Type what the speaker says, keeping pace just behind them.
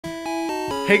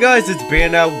Hey guys, it's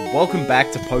Bandel. Welcome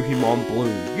back to Pokemon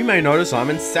Blue. You may notice I'm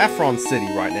in Saffron City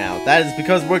right now. That is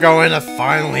because we're going to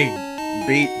finally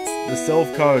beat the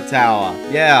Silph Co tower.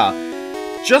 Yeah.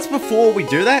 Just before we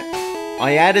do that,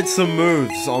 I added some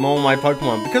moves on all my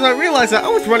Pokemon because I realized that I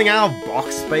was running out of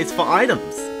box space for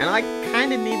items. And I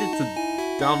kinda needed to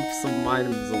dump some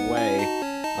items away.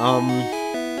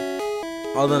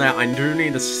 Other than that, I do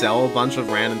need to sell a bunch of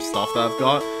random stuff that I've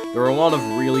got. There are a lot of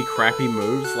really crappy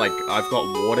moves, like I've got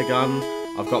Water Gun,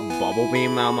 I've got Bubble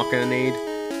Beam that I'm not going to need.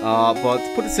 But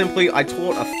to put it simply, I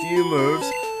taught a few moves.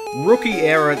 Rookie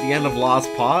error at the end of last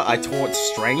part, I taught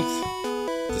Strength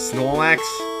to Snorlax.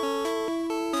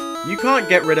 You can't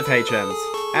get rid of HMs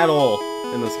at all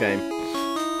in this game.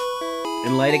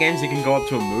 In later games, you can go up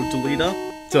to a move deleter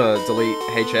to delete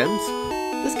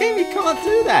HMs. This game, you can't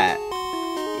do that.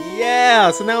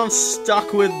 Yeah, so now I'm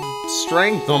stuck with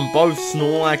Strength on both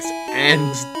Snorlax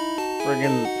and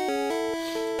friggin'...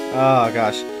 oh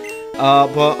gosh.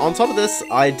 But on top of this,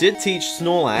 I did teach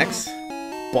Snorlax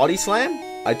Body Slam.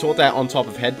 I taught that on top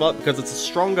of Headbutt because it's a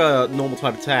stronger normal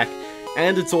type attack,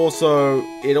 and it also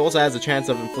has a chance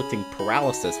of inflicting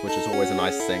paralysis, which is always a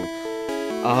nice thing.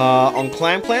 On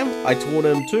Clam, I taught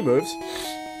him two moves.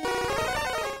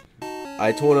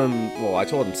 I taught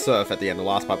him Surf at the end of the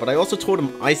last part, but I also taught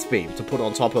him Ice Beam to put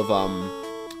on top of,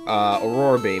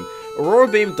 Aurora Beam. Aurora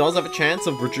Beam does have a chance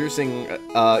of reducing,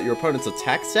 your opponent's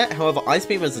attack set, however, Ice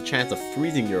Beam has a chance of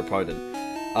freezing your opponent.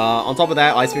 On top of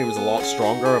that, Ice Beam is a lot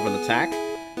stronger of an attack.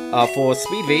 For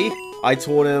Speed V, I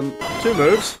taught him two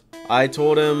moves. I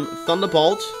taught him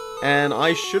Thunderbolt, and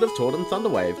I should have taught him Thunder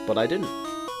Wave, but I didn't.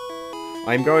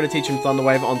 I'm going to teach him Thunder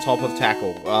Wave on top of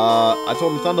Tackle. I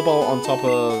taught him Thunderbolt on top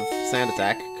of Sand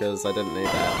Attack, because I didn't need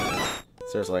that.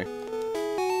 Seriously.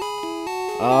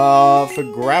 For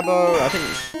Grabbo, I think...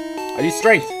 I use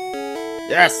Strength!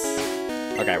 Yes!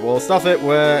 Okay, well, stuff it,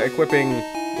 we're equipping...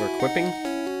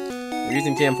 We're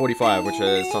using TM45, which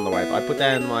is Thunder Wave. I put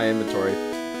that in my inventory.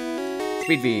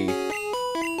 Speed V.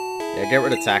 Yeah, get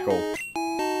rid of Tackle.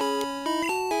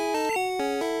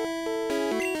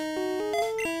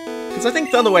 Because I think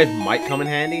Thunder Wave might come in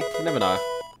handy. You never know.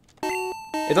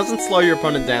 It doesn't slow your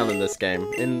opponent down in this game.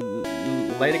 In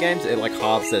later games, it like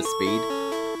halves their speed.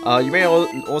 You may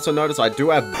also notice I do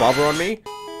have Bubba on me.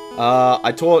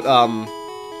 I taught,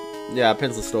 yeah,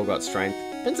 Pinsir still got Strength.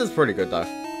 Pinsir's pretty good though.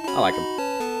 I like him.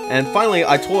 And finally,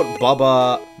 I taught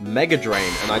Bubba Mega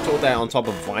Drain, and I taught that on top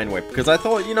of Vine Whip, because I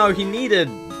thought, you know, he needed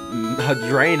a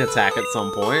Drain attack at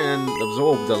some point, and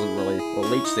Absorb doesn't really, or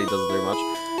Leech Seed doesn't do much.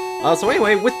 So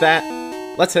anyway, with that,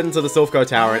 let's head into the Silph Co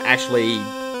tower and actually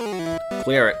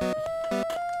clear it.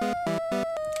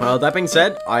 That being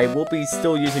said, I will be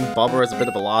still using Bubba as a bit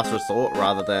of a last resort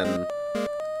rather than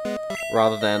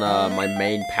my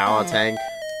main power tank.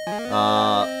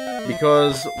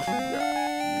 Because,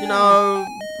 you know,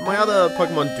 my other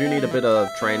Pokemon do need a bit of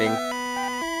training.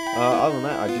 Other than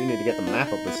that, I do need to get the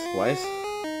map of this place.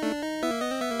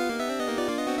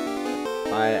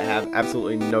 I have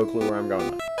absolutely no clue where I'm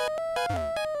going.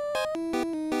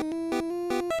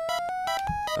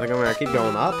 I think I'm gonna keep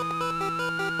going up.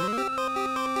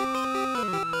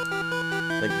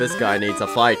 I think this guy needs a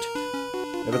fight.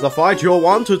 If it's a fight you'll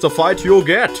want, it's a fight you'll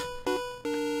get.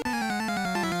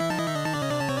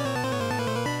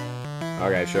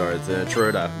 Okay, sure, it's an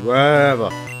intruder. Whatever.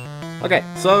 Okay,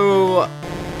 so...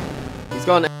 he's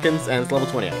got an Atkins and it's level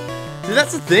 28. See,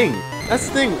 that's the thing. That's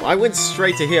the thing. I went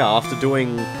straight to here after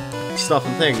doing stuff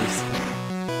and things.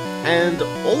 And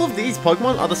all of these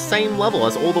Pokemon are the same level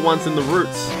as all the ones in the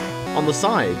routes on the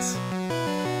sides.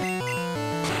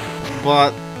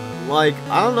 But, like,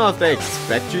 I don't know if they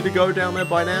expect you to go down there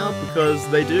by now, because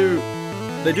they do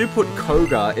put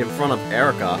Koga in front of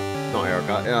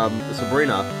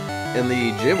Sabrina in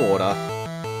the gym order.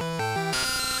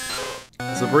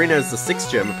 Sabrina is the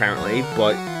 6th gym, apparently,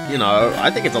 but, you know,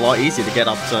 I think it's a lot easier to get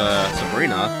up to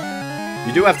Sabrina.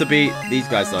 You do have to beat these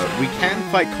guys, though. We can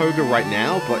fight Koga right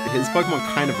now, but his Pokemon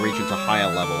kind of reach into higher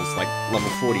levels, like level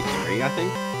 43, I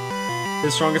think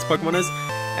his strongest Pokemon is.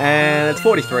 And it's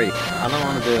 43. I don't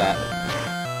want to do that.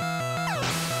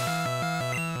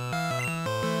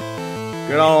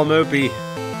 Good old Moopy.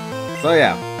 So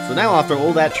yeah, so now after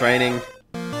all that training,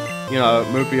 you know,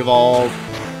 Moopy evolved,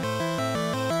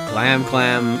 Clam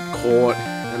caught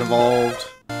and evolved.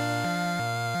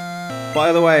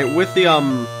 By the way, with the,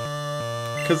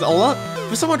 because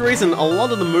for some odd reason, a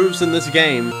lot of the moves in this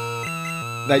game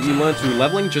that you learn through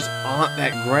leveling just aren't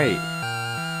that great.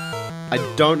 I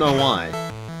don't know why.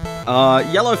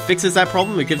 Yellow fixes that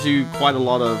problem. It gives you quite a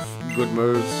lot of good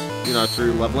moves, you know,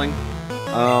 through leveling.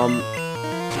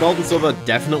 Gold and Silver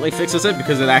definitely fixes it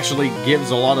because it actually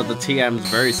gives a lot of the TMs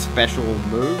very special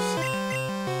moves.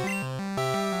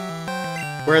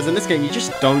 Whereas in this game, you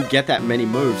just don't get that many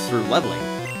moves through leveling.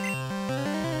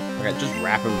 Okay, just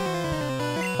wrap him.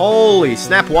 Holy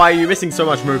snap, why are you missing so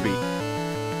much, Moopy?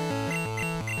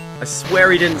 I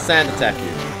swear he didn't sand attack you.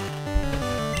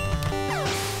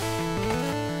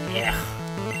 Yeah.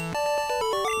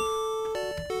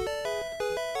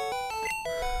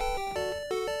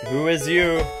 Who is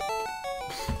you?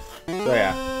 So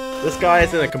yeah, this guy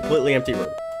is in a completely empty room.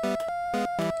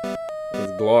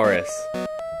 It's glorious.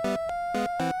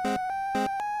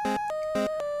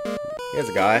 Here's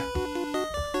a guy.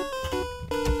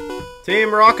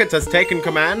 Team Rocket has taken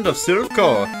command of Silph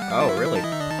Co. Oh, really?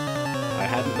 I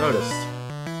hadn't noticed.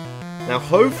 Now,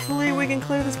 hopefully we can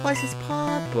clear this place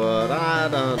apart, but I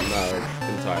don't know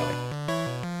entirely.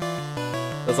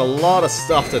 There's a lot of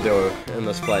stuff to do in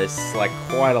this place, like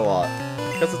quite a lot.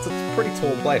 Because it's a pretty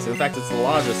tall place. In fact, it's the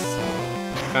largest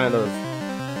kind of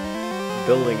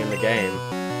building in the game.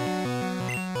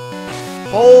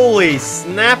 Holy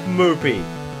snap, Moopy!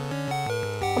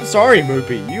 I'm sorry,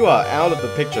 Moopy, you are out of the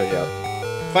picture here.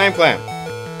 Clam Clam.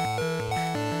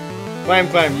 Clam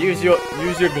Clam, use your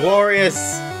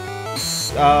glorious...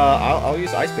 I'll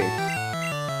use Ice Beam.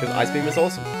 Because Ice Beam is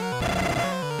awesome.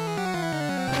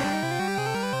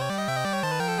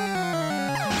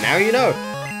 Now you know.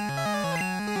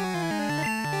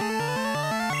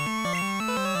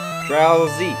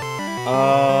 Drowsy.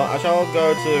 I shall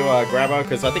go to Grabo,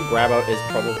 because I think Grabo is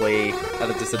probably at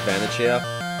a disadvantage here.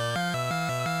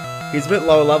 He's a bit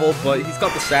lower level, but he's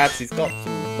got the stats, he's got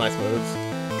some nice moves.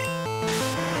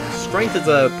 Strength is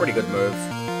a pretty good move,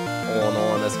 all in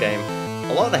all, in this game.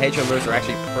 A lot of the HO moves are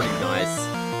actually pretty nice.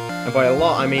 And by a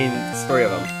lot, I mean 3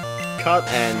 of them. Cut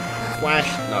and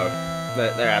Flash, no,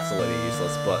 they're absolutely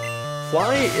useless, but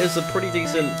Fly is a pretty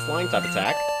decent flying type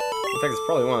attack. In fact, it's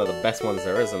probably one of the best ones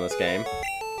there is in this game.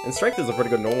 And Strength is a pretty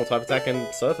good normal type attack,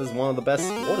 and Surf is one of the best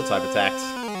water type attacks.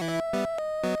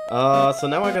 So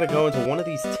now I gotta go into one of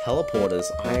these teleporters.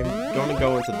 I'm gonna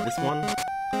go into this one.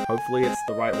 Hopefully it's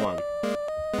the right one.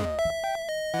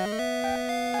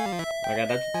 Okay,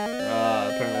 that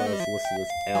apparently it's listed as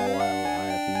LL. I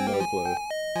have no clue.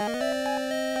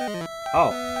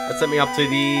 Oh, that sent me up to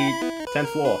the 10th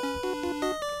floor.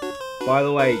 By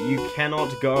the way, you cannot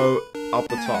go up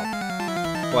the top.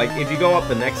 Like, if you go up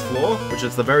the next floor, which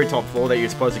is the very top floor that you're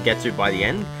supposed to get to by the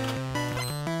end,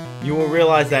 you will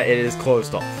realize that it is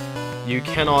closed off. You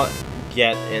cannot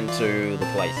get into the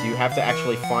place. You have to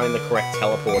actually find the correct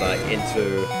teleporter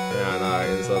into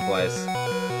the place.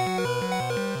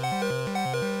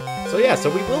 So yeah, so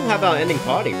we will have our ending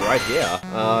party right here.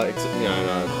 Except, no,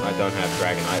 I don't have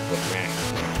Dragonite, but meh.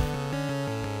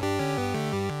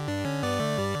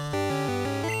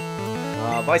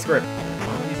 Vice Grip.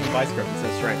 I'm using Vice Grip instead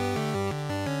of Strength.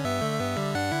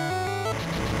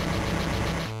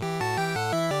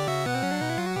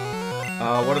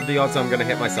 What are the odds I'm gonna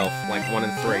hit myself? Like 1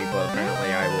 in 3, but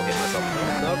apparently I will hit myself.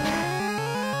 Nope.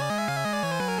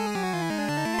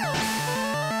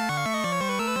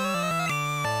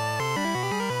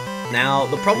 Now,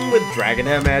 the problem with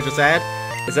Dragonair, may I just add,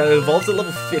 is that it evolves at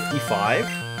level 55.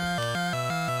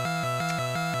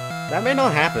 That may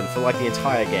not happen for like the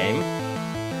entire game.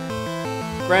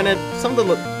 Granted,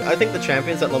 I think the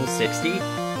champion's at level 60,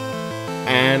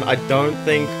 and I don't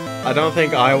think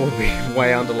I will be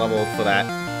way under level for that.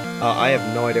 I have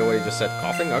no idea what he just said.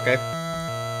 Coughing? Okay.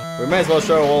 We may as well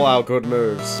show all our good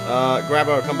moves.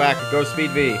 Grabo, come back. Go Speed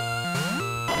V.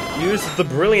 Use the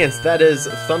brilliance that is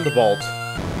Thunderbolt.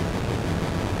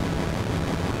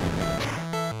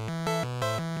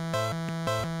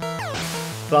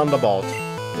 Thunderbolt.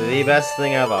 The best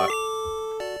thing ever.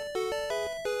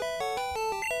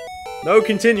 No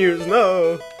continues,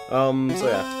 no! So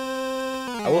yeah.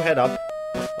 I will head up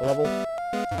a level.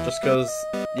 Just cause,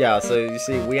 yeah, so you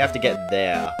see, we have to get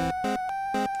there.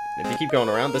 If you keep going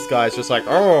around, this guy's just like,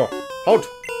 oh, halt!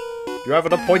 You have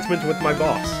an appointment with my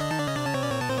boss.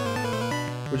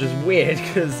 Which is weird,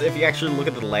 because if you actually look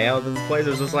at the layout of this place,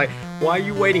 it's just like, why are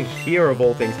you waiting here of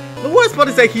all things? The worst part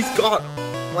is that he's got,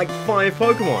 like, 5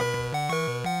 Pokemon.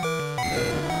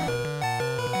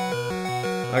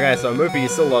 Okay, so Moopy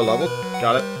is still low level.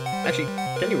 Got it. Actually,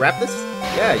 can you wrap this?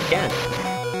 Yeah, you can.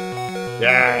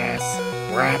 Yes!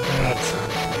 Wrap it!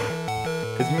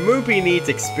 Because Moopy needs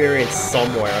experience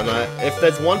somewhere, and if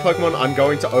there's one Pokemon I'm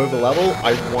going to over-level,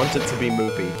 I want it to be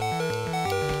Moopy.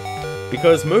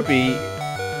 Because Moopy,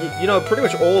 you know, pretty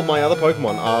much all of my other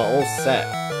Pokemon are all set,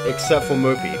 except for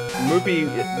Moopy. Moopy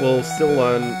will still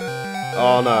learn...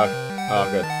 Oh no. Oh,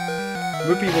 good.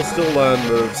 Moopy will still learn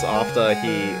moves after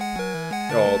he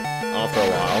Or after a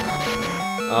while.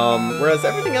 Whereas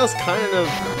everything else kind of...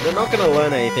 They're not going to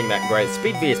learn anything that great.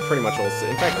 Speed V is pretty much also...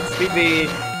 In fact, Speed V,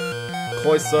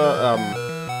 Cloyster,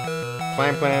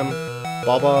 Clam Clam,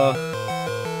 Bobba...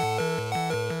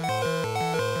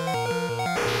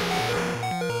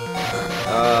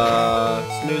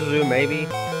 Snoozu, maybe?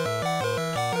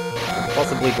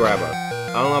 Possibly Grabber.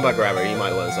 I don't know about Grabber, he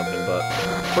might learn something, but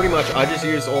pretty much I just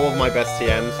used all of my best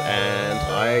TMs, and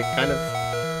I kind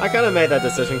of made that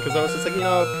decision, because I was just like, you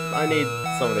know, I need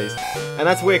some of these. And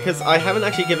that's weird, because I haven't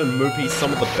actually given Moopy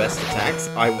some of the best attacks.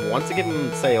 I want to give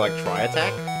him, say, like,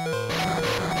 Tri-Attack,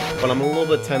 but I'm a little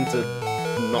bit tempted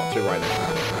not to right now.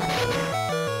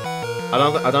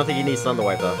 I don't think he needs Thunder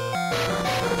Wave, though.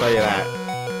 I'll tell you that.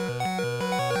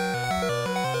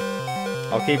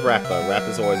 I'll keep Wrap, though. Wrap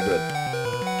is always good.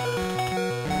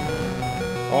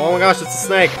 Oh my gosh, it's a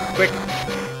snake! Quick!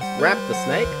 Wrap the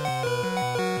snake?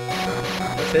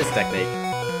 What's his technique?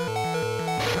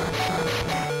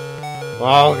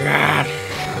 Oh god!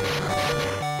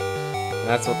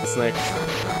 That's what the snake's...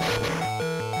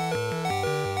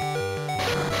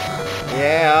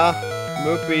 Yeah!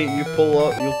 Moopy, you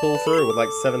pull through with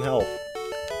like 7 health.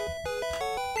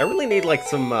 I really need like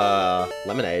some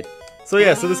lemonade. So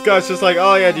yeah, so this guy's just like,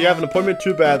 oh yeah, do you have an appointment?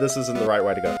 Too bad, this isn't the right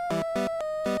way to go.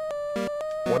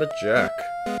 What a jerk.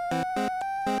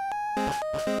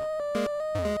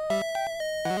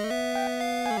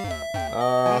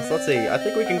 So let's see, I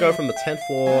think we can go from the 10th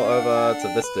floor over to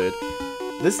this dude.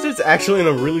 This dude's actually in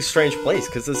a really strange place,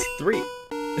 because there's 3.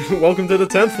 Welcome to the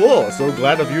 10th floor, so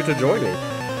glad of you to join me.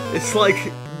 It's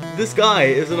like, this guy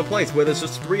is in a place where there's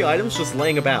just 3 items just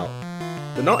laying about.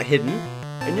 They're not hidden,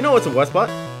 and you know what's the worst part?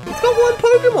 It's got 1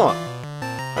 Pokemon!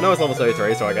 I know it's level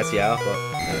 33, so I guess yeah, but...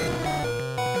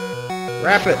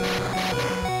 Wrap it!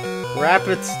 Wrap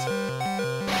it!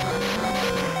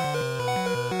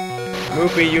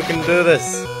 Moopy, you can do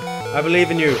this! I believe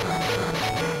in you!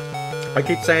 I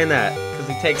keep saying that, because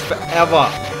he takes forever!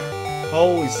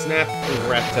 Holy snap, does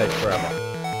Wrap take forever.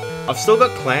 I've still got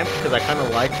Clamp, because I kind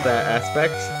of like that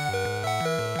aspect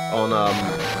on,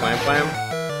 Clam Clam.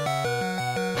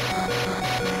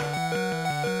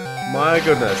 My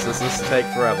goodness, does this take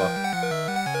forever.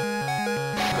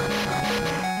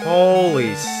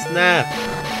 Holy snap!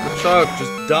 The choke,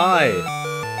 just die!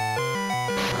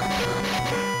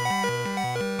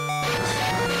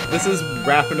 This is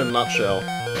Wrap in a nutshell.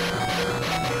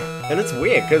 And it's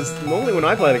weird, because normally when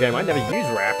I play the game, I never use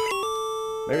Wrap.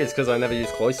 Maybe it's because I never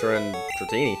use Cloyster and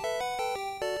Dratini.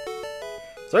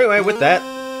 So anyway, with that,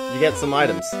 you get some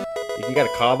items. You can get a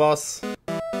Carbos. You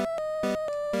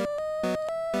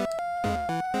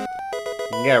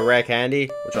can get a Rare Candy,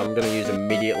 which I'm going to use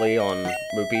immediately on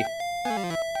Moopy.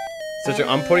 So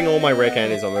I'm putting all my Rare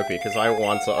Candies on Moopy, because I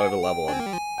want to over-level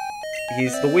him.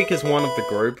 He's the weakest one of the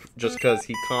group, just because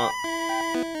he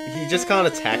just can't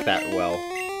attack that well,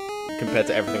 compared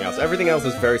to everything else. Everything else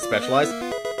is very specialized.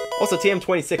 Also,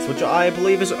 TM26, which I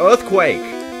believe is Earthquake,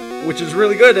 which is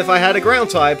really good if I had a ground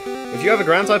type. If you have a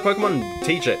ground type Pokemon,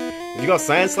 teach it. If you got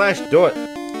Sand Slash, do it.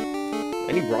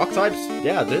 Any rock types?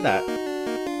 Yeah, do that.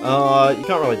 You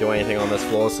can't really do anything on this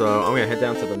floor, so I'm gonna head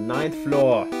down to the 9th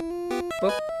floor.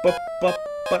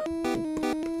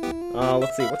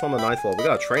 Let's see, what's on the 9th floor? We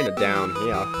got a trainer down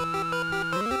here.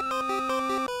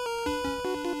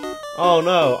 Oh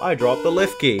no, I dropped the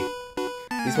lift key.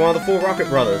 He's one of the 4 Rocket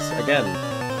Brothers, again.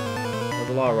 There's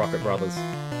a lot of Rocket Brothers.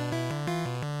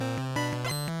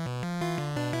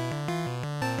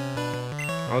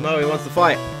 Oh no, he wants to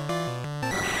fight.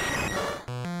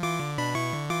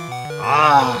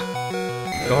 Ah!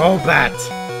 Golbat!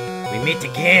 We meet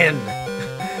again!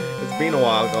 It's been a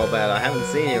while, Golbat. I haven't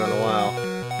seen you in a while.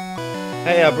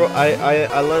 Hey, bro,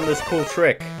 I learned this cool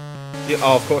trick.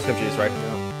 Oh, of course confused, right?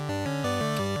 Yeah.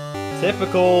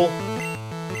 Typical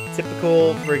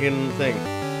friggin' thing.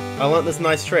 I learned this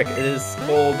nice trick. It is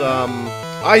called,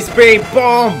 Ice Beam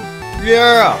Bomb!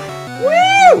 Yeah!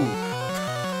 Woo!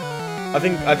 I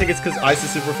think it's because Ice is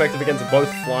super effective against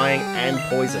both flying and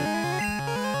poison.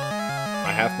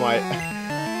 I have my,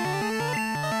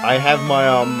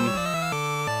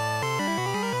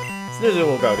 Snoozer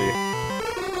will go to you.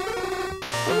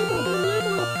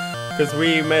 Because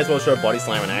we may as well show Body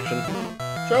Slam in action.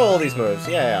 Show all these moves,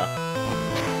 yeah.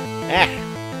 Ah!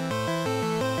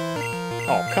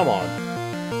 Oh, come on.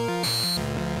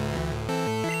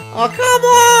 Oh, come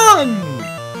on!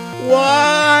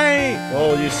 Why? Well,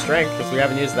 we'll use Strength, because we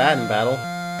haven't used that in battle.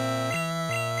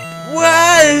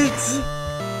 What?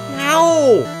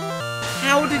 How?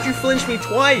 How did you flinch me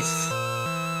twice?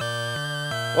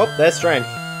 Oh, there's Strength.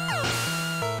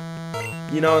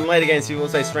 you know, in later games people will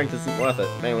say strength isn't worth it,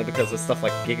 mainly because of stuff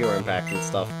like Giga Impact and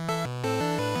stuff.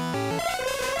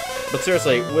 But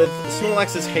seriously, with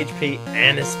Snorlax's HP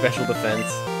and his special defense,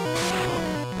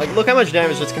 like, look how much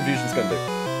damage this Confusion's gonna do.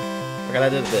 Okay, that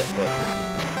did a bit, but...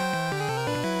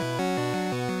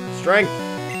 Strength!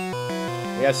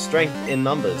 We have strength in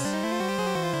numbers.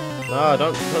 No,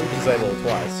 don't disable it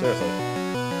twice, seriously.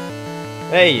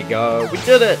 There you go, we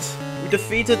did it! We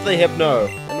defeated the Hypno,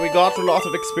 and we got a lot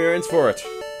of experience for it.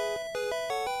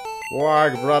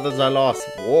 Warg brothers I lost.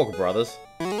 Warg brothers?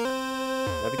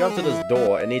 Now if you go up to this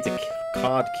door, it needs a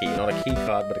card key, not a key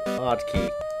card, but a card key.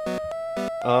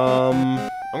 I'm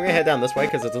gonna head down this way,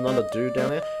 because there's another dude down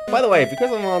there. By the way,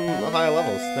 because I'm on the higher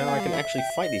levels, now I can actually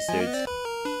fight these dudes.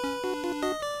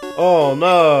 Oh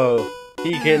no!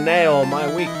 He can nail my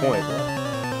weak point.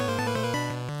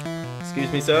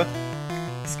 Excuse me, sir?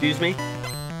 Excuse me?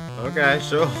 Okay,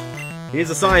 sure. He's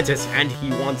a scientist, and he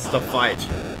wants to fight.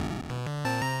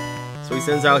 So he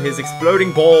sends out his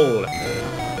exploding ball.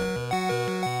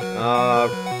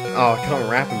 Oh, I can't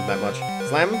wrap him that much.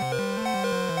 Slam him?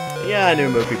 Yeah, I knew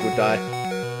more people would die.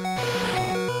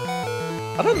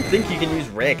 I don't think you can use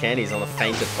rare candies on a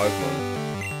fainted Pokemon.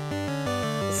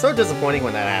 It's so disappointing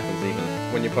when that happens, even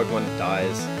when your Pokemon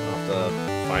dies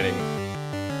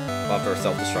after a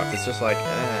self-destruct. It's just like,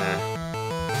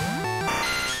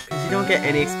 because you don't get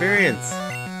any experience.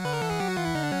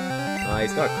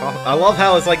 He's got a cough. I love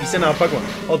how it's like you send out a Pokemon.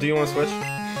 Oh, do you want to switch?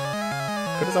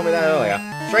 Could have told me that earlier.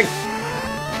 Strength!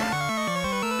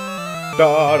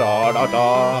 Da da da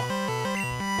da!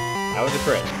 That was a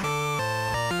crit.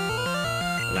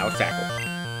 And now it's tackle.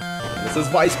 And this is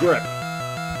Vice Grip.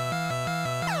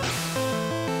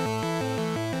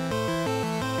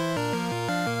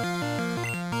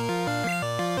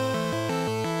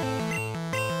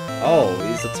 Oh,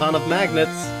 he's a ton of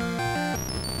magnets.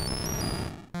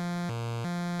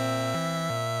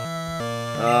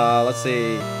 Let's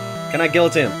see. Can I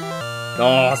guillotine him?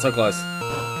 Oh, so close.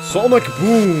 Sonic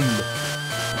Boom!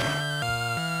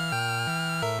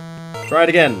 Try it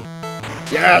again.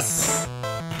 Yes!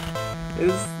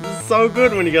 It's so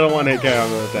good when you get a one-hit KO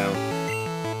move down.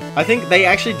 I think they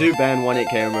actually do ban one-hit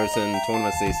KO moves in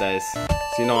tournaments these days. So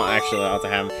you're not actually allowed to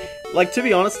have them. Like, to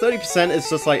be honest, 30% is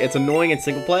just like, it's annoying in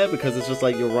single player because it's just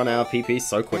like you'll run out of PP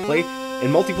so quickly.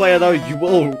 In multiplayer though, you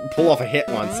will pull off a hit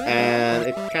once, and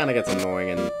it kinda gets annoying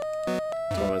in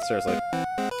tournaments, seriously.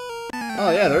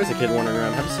 Oh yeah, there is a kid wandering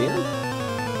around. Have you seen him?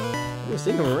 I've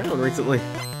seen him around recently.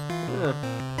 Yeah.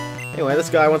 Anyway, this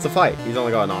guy wants to fight. He's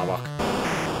only got an Arbok.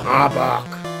 Arbok!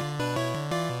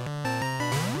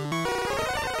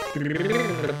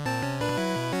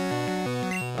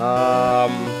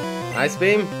 Ice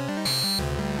Beam?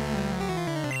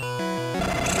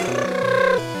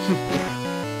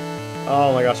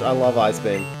 Oh my gosh, I love Ice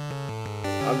Beam.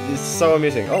 It's so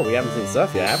amusing. Oh, we haven't seen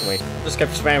Surf yet, haven't we? Just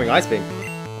kept spamming Ice Beam.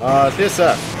 Here's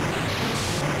Surf.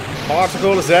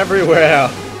 Particles everywhere!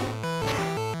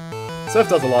 Surf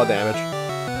does a lot of damage.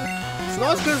 It's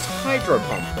not as good as Hydro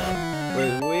Pump,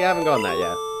 though. We haven't gotten that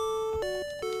yet.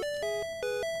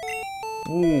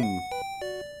 Boom.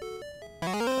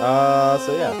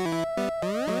 So yeah.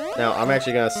 Now, I'm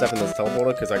actually gonna step in this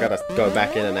teleporter, because I gotta go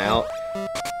back in and out.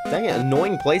 Dang it,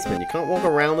 annoying placement. You can't walk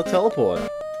around the teleporter.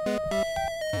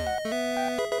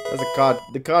 There's a card.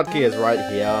 The card key is right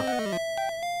here.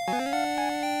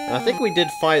 And I think we did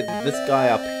fight this guy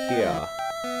up here.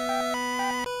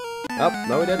 Oh,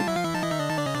 no we didn't.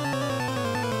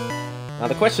 Now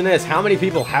the question is, how many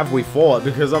people have we fought?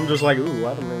 Because I'm just like, ooh,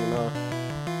 I don't even know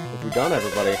if we've done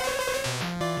everybody.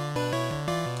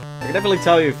 I can definitely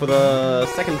tell you, for the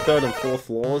second, third, and fourth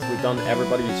floors, we've done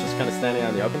everybody who's just kind of standing out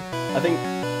in the open. I think,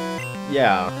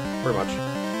 yeah, pretty much.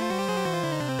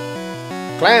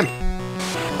 Clamp!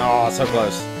 Oh, so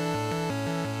close.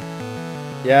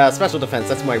 Yeah, special defense,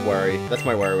 that's my worry. That's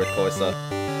my worry with Cloyster.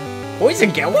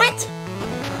 Poison get what?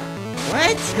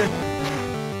 What?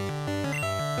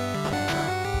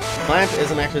 Clamp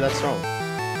isn't actually that strong.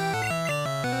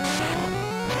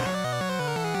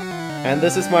 And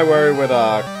this is my worry with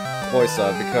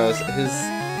Cloyster, because his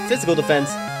physical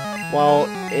defense, while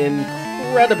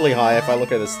incredibly high if I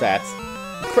look at his stats,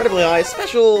 incredibly high,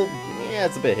 special, yeah,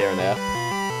 it's a bit here and there.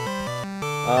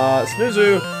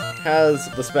 Snoozu has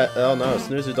the oh no,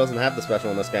 Snoozu doesn't have the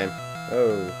special in this game.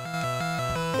 Oh.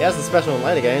 He has the special in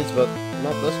later games, but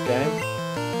not this game.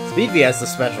 Speed V has the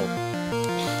special.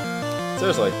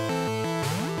 Seriously.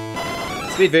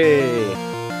 Speed V!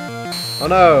 Oh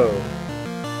no!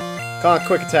 Can't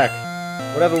quick attack.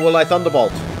 Whatever will I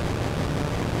Thunderbolt?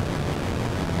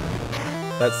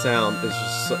 That sound is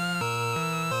just so...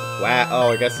 Wow.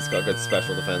 Oh, I guess it's got good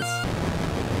special defense.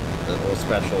 or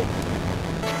special.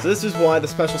 So this is why the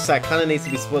special set kind of needs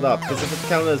to be split up, because if it's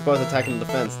counted as both attack and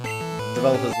defense,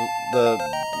 developers, the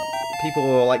people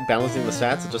who are like balancing the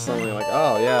stats are just suddenly like,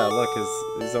 oh yeah, look,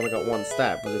 he's only got one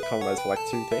stat, but it combos for like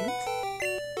 2 things?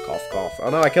 Cough, cough. Oh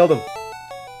no, I killed him!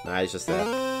 Nah, he's just there.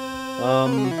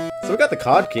 So we got the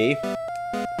card key,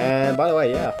 and by the way,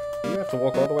 yeah, you have to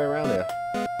walk all the way around here.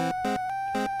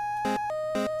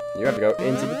 You have to go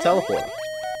into the teleporter.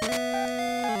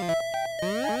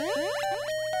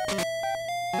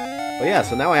 But yeah,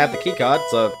 so now I have the key card,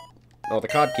 or the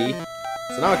card key,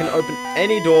 so now I can open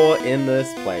any door in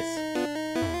this place.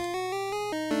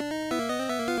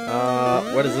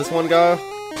 Where does this one go?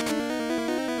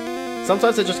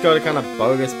 Sometimes they just go to kind of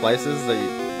bogus places that,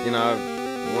 you know,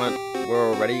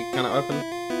 were already kind of open.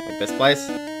 Like this place.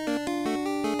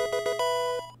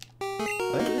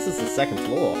 I think this is the 2nd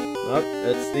floor. Nope,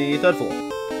 it's the 3rd floor.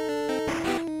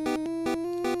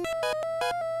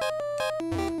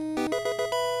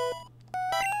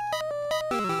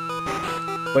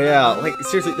 But yeah, like,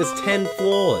 seriously, there's 10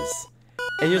 floors.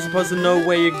 And you're supposed to know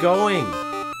where you're going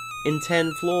in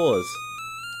 10 floors.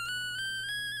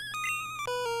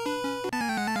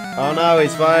 Oh no,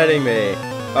 he's fighting me.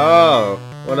 Oh,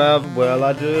 whatever will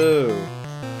I do?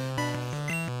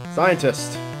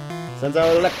 Scientist sends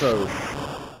out Electrode.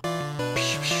 I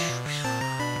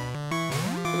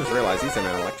just realized he's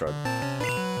sending out Electrode.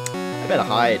 I better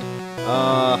hide.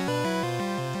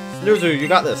 Snoozu, you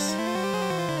got this.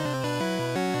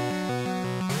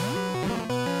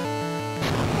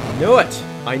 Knew it!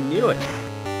 I knew it!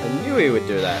 I knew he would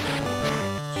do that.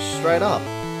 Just straight up.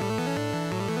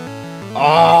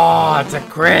 Oh, it's a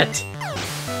crit!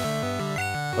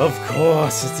 Of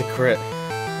course it's a crit.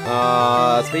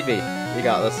 Speed V. You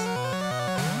got this.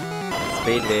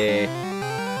 Speed V.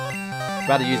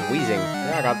 About to use Wheezing.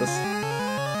 Yeah, I got this.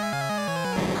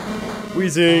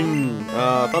 Wheezing!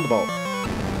 Thunderbolt.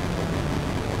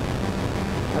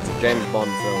 That's a James Bond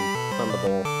film.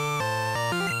 Thunderbolt.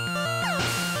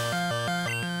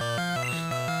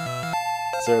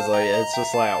 Seriously, it's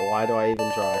just like, why do I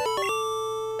even try?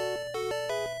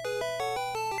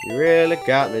 You really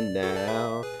got me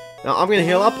now. Now, I'm gonna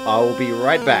heal up. I will be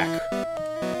right back.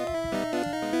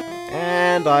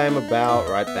 And I am about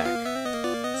right back.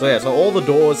 So yeah, so all the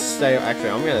doors stay...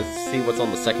 Actually, I'm gonna see what's on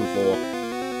the 2nd floor.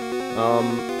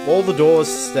 All the doors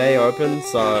stay open,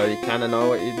 so you kind of know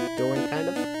what you're doing, kind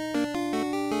of.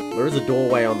 There is a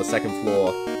doorway on the 2nd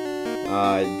floor.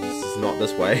 This is not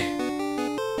this way.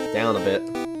 Down a bit.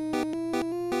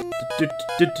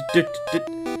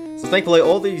 So thankfully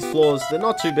all these floors, they're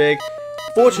not too big.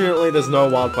 Fortunately there's no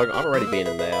wild Pokemon. I've already been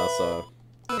in there, so...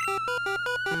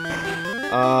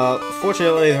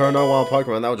 fortunately there are no wild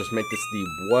Pokemon. That would just make this the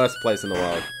worst place in the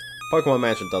world. Pokemon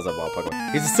Mansion does have wild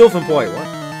Pokemon. He's a Silph employee, what?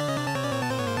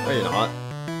 No you're not.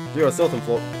 If you're a Silph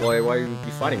employee, why would you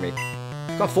be fighting me?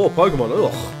 I've got 4 Pokemon,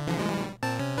 ugh.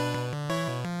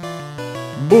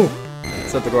 Boo!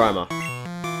 Said the Grimer.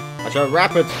 I shall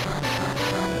wrap it.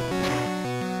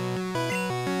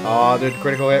 Oh, dude,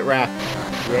 critical hit wrap.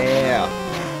 Yeah.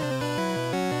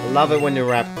 I love it when you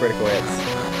wrap critical hits.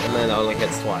 And then it only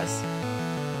hits twice.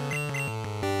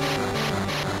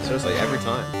 Seriously, every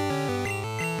time.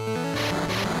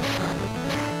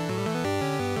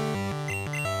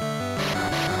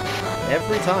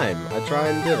 Every time I try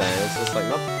and do that, it's just like,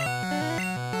 nope.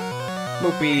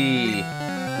 Moopy.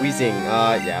 Wheezing.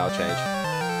 Yeah, I'll change.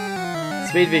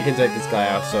 Speed V can take this guy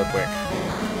out so quick.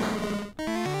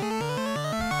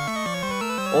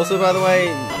 Also, by the way,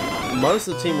 most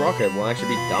of Team Rocket will actually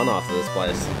be done after this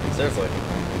place. Seriously.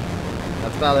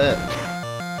 That's about it.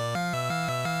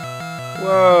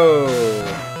 Whoa!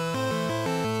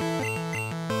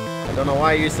 I don't know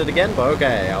why I used it again, but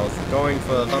okay. I was going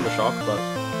for Thundershock, but...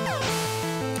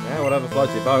 yeah, whatever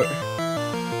floats your boat.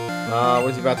 What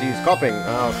is he about to use? Copping!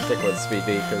 I'll stick with Speed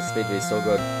V, because Speed V is still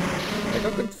good. They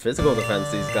got good physical defense,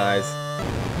 these guys.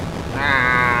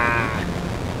 Ah!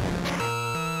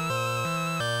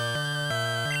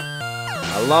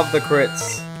 I love the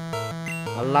crits.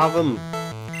 I love them.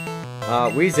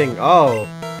 Wheezing. Oh.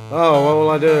 Oh, what will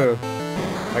I do?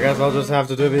 I guess I'll just have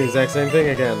to do the exact same thing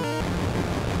again.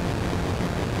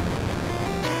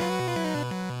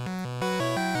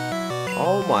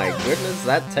 Oh my goodness,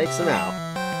 that takes him out.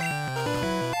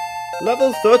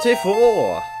 Level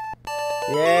 34!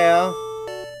 Yeah.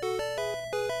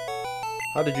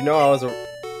 How did you know I was a...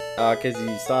 cause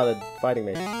you started fighting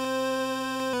me.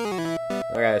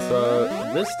 Okay, so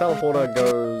this teleporter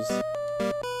goes...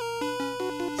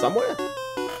 somewhere?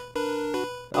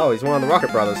 Oh, he's one of the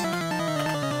Rocket Brothers.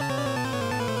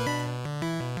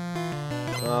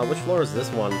 Which floor is this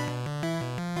one?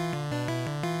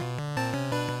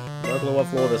 No clue what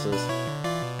floor this is.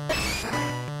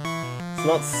 It's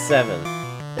not 7.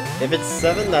 If it's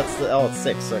 7, that's the... Oh, it's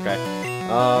 6, okay.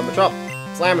 Chop!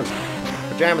 Slamming!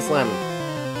 Pajama slamming!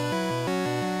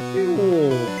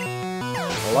 Ooh.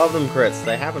 I love them crits.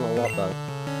 They happen a lot, though.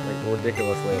 Like,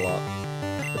 ridiculously a lot.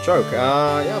 The choke.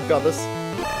 Yeah, I've got this.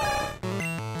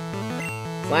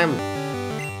 Slam!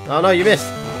 Oh, no, you missed!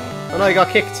 Oh, no, you got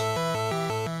kicked!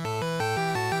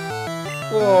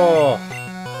 Whoa!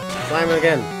 Slam it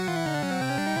again.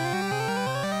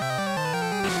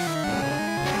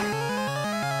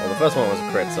 Well, the first one was a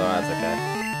crit, so that's okay.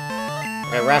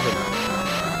 Okay, rapid.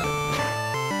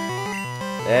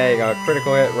 There you go,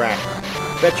 critical hit, rack.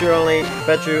 Bet you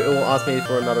it will ask me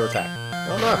for another attack.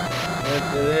 Oh no!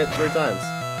 It hit 3 times.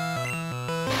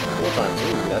 4 times.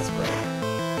 Ooh, that's great.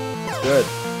 It's good.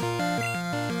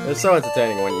 It's so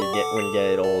entertaining when you get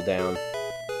it all down.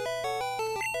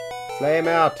 Flame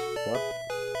out! What?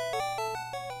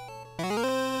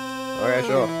 Okay,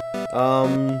 sure.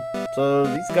 So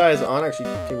these guys aren't actually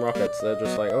Team Rockets. They're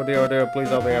just like, oh dear, please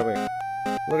help me.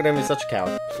 Look at him, he's such a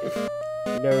coward.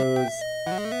 He knows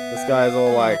this guy is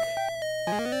all like,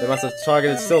 they must have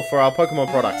targeted Silph for our Pokemon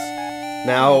products.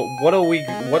 Now, what are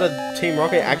Team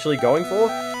Rocket actually going for?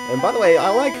 And by the way, I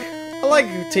like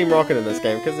Team Rocket in this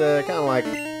game because they're kind of like,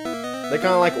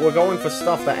 we're going for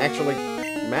stuff that actually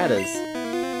matters.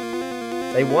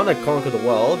 They want to conquer the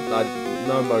world.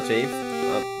 No motif,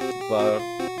 but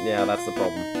yeah, that's the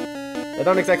problem. They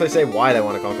don't exactly say why they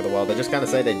want to conquer the world. They just kind of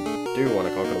say they do want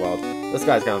to conquer the world. This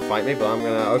guy's gonna fight me, but I'm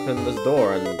gonna open this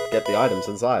door and get the items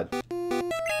inside.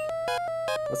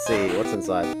 Let's see, what's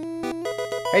inside?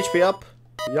 HP up.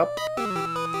 Yup.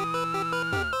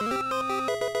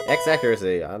 X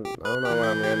accuracy. I don't know when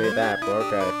I'm gonna need that, but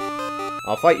okay.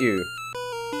 I'll fight you.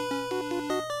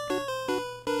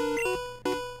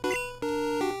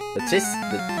 The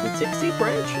Tixie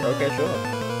branch? Okay, sure.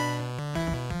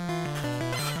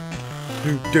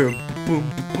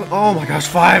 Oh my gosh,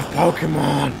 5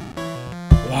 Pokemon!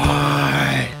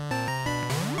 Why?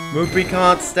 Moopy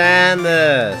can't stand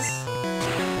this!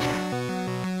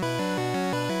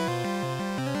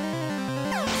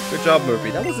 Good job,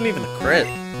 Moopy. That wasn't even a crit.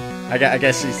 I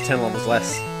guess she's 10 levels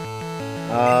less.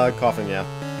 Coughing, yeah.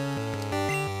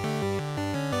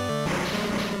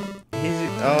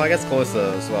 Oh, I guess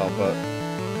closer as well, but...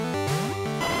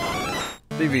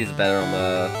 BB's better on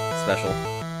the special.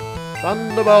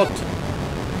 Thunderbolt!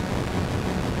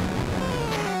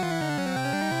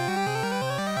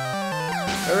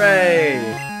 Hooray!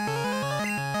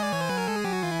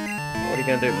 What are you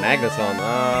gonna do? Magneton.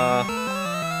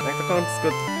 Magneton's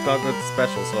got good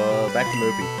special, so back to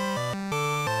Moopy.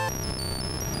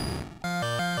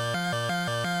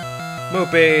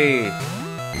 Moopy!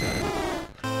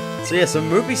 So yeah, so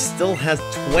Moopy still has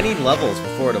 20 levels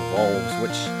before it evolves,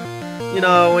 which, you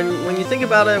know, when you think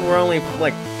about it, we're only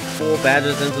like 4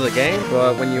 badges into the game,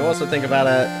 but when you also think about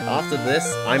it, after this,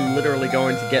 I'm literally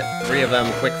going to get 3 of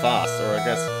them quick fast, or I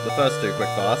guess the first 2 quick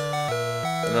fast,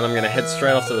 and then I'm gonna head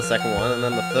straight off to the second one, and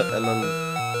then the third, and then,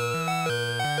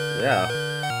 yeah.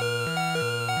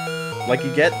 Like,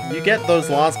 you get those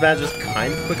last badges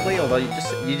kind of quickly, although you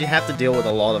have to deal with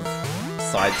a lot of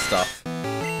side stuff.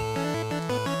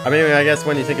 I mean, I guess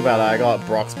when you think about it, I got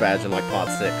Brock's badge in like part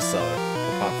 6, so,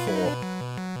 or part 4.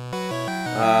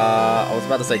 I was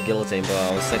about to say Guillotine, but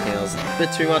I was thinking it was a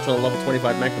bit too much on a level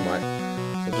 25 Magnemite.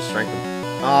 So just strengthen.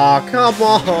 Aw, oh, come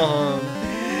on!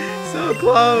 So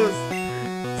close!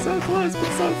 So close,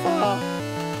 but so far!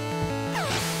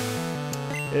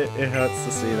 It hurts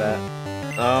to see that.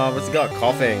 What's he got?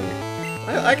 Coughing.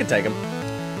 I can take him.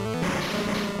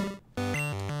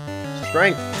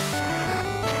 Strength!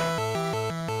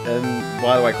 And,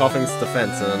 by the way, coughing's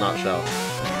defense in a nutshell.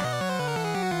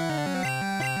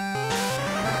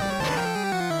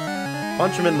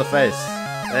 Punch him in the face.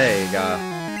 There you go.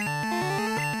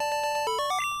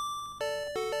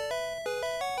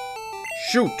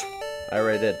 Shoot! I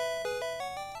already did.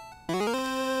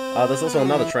 There's also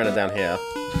another trainer down here.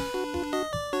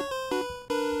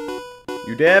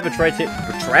 You dare betray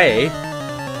Betray?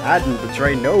 I didn't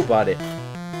betray nobody.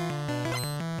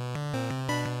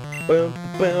 Bum,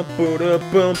 bum, bum,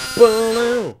 bum,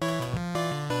 bum.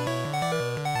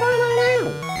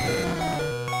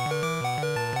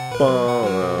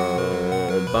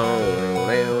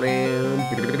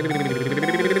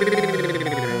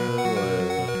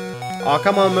 Oh,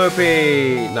 come on,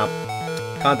 Moopy! No,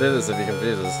 can't do this if he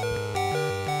confuses.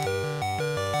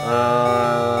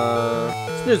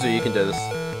 Snoozer, you can do this.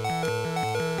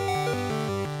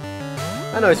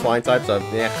 I know he's flying type, so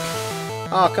yeah.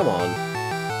 Oh, come on.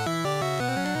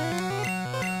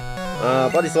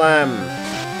 Body slam!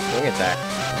 Swing attack.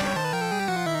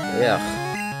 Yeah.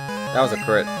 That was a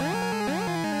crit.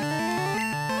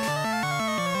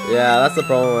 Yeah, that's the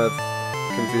problem with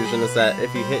confusion, is that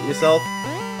if you hit yourself,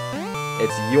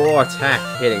 it's your attack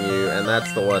hitting you, and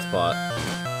that's the worst part.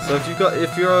 So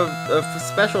if you're a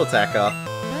special attacker,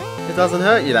 it doesn't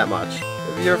hurt you that much.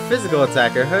 If you're a physical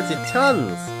attacker, it hurts you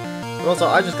tons. But also,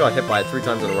 I just got hit by it 3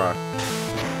 times in a row.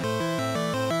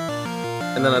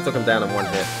 And then I took him down in 1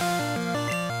 hit.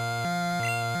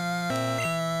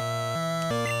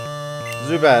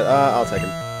 Zubat, I'll take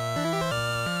him.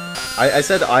 I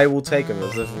said I will take him,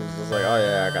 as if it was just like, oh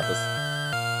yeah, I got this.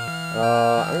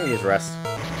 I'm gonna use rest.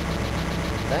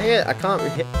 Dang it, I can't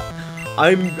hit.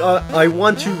 I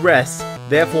want to rest,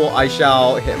 therefore I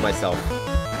shall hit myself.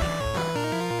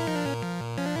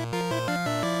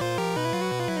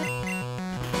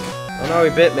 Oh no,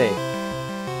 he bit me.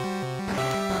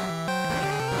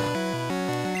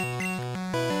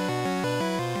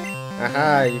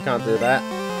 Aha, you can't do that.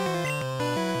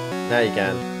 Now you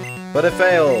can. But it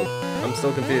failed! I'm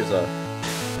still confused though.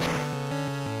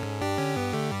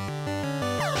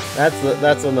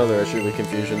 That's another issue with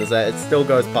confusion, is that it still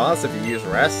goes past if you use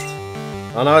rest.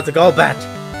 Oh no, it's a Golbat!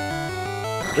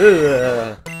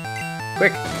 Ugh.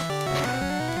 Quick!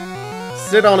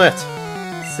 Sit on it!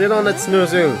 Sit on it,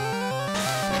 Snoozu!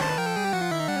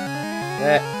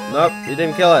 Nope, you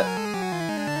didn't kill it.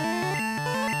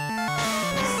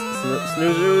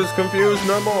 Snoozu's confused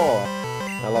no more!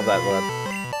 I love that word.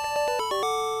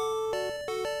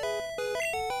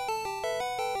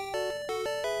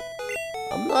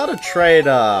 I'm not a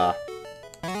trader.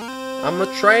 I'm a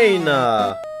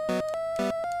trainer.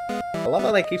 I love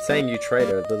how they keep saying you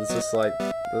trader, but it's just like,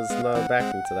 there's no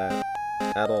backing to that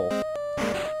at all.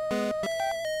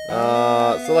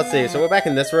 So let's see. So we're back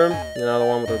in this room. You know, the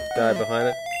one with the guy behind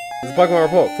it. There's a Pokemon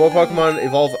report. 4 Pokemon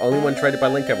evolve only when traded by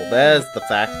link cable. There's the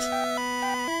fact.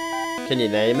 Can you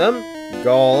name them?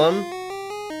 Golem,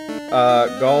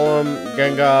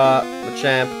 Gengar,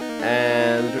 Machamp,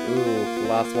 and ooh, the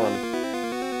last one.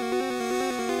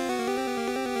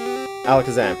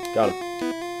 Alakazam. Got him.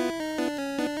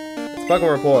 It's a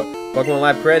Pokemon report. Pokemon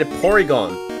Lab created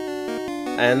Porygon,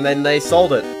 and then they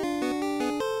sold it.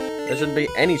 There shouldn't be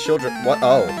any children. What?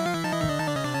 Oh.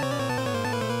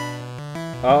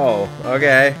 Oh.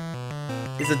 Okay.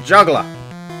 He's a juggler.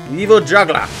 Evil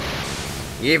juggler.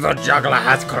 Evil juggler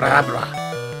has Kadabra.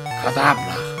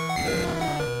 Kadabra.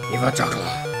 Evil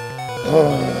juggler.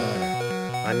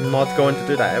 Oh. I'm not going to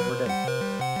do that ever again.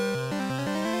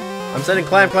 I'm setting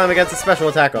Clam against a special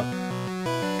attacker.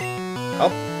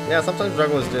 Oh, yeah, sometimes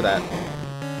jugglers do that.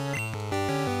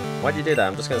 Why'd you do that?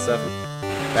 I'm just gonna surf him.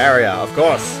 Barrier, of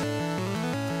course.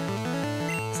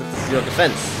 Since this is your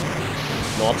defense,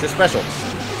 not your special.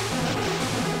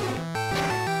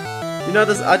 You know,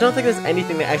 I don't think there's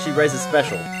anything that actually raises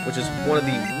special, which is one of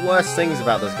the worst things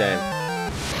about this game.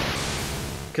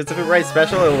 Because if it raised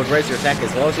special, it would raise your attack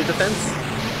as well as your defense,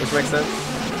 which makes sense.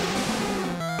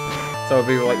 So it would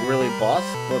be like really boss,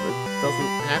 but it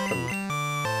doesn't happen.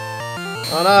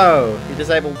 Oh no! He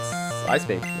disabled Ice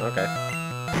Beam. Okay.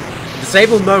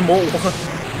 Disabled no more!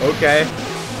 Okay.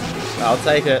 I'll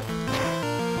take it.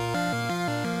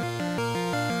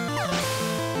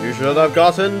 You should have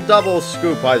gotten double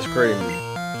scoop ice cream.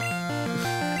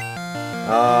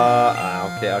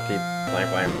 Okay, I'll keep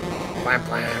Clam.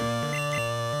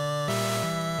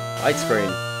 Light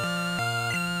screen.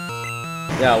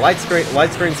 Yeah, light screen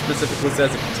specifically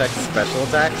says it protects special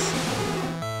attacks,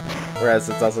 whereas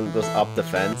it doesn't just up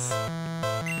defense.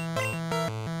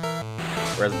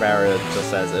 Whereas barrier just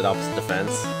says it ups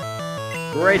defense.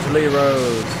 Great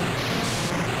Leros!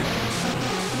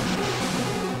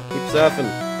 Keep surfing.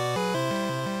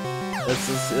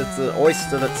 It's an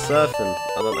oyster that's surfing.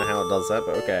 I don't know how it does that,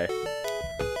 but okay.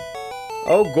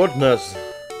 Oh goodness!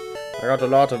 I got a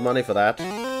lot of money for that.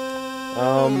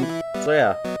 So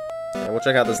yeah. And we'll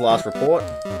check out this last report.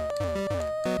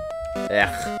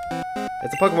 Yeah.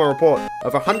 It's a Pokemon report.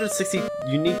 Over 160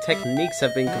 unique techniques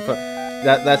have been confirmed.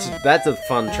 That's a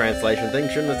fun translation thing.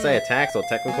 Shouldn't it say attacks or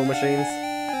technical machines?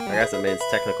 I guess it means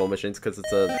technical machines because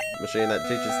it's a machine that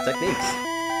teaches techniques.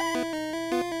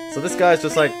 So this guy's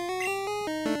just like...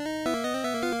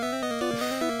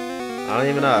 I don't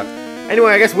even know.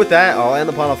 Anyway, I guess with that, I'll end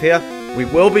the part off here. We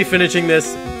will be finishing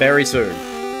this very soon.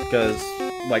 Because,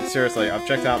 like, seriously, I've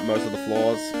checked out most of the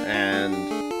floors, and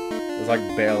there's, like,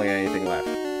 barely anything left.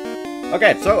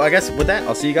 Okay, so I guess with that,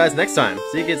 I'll see you guys next time.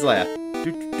 See you kids later.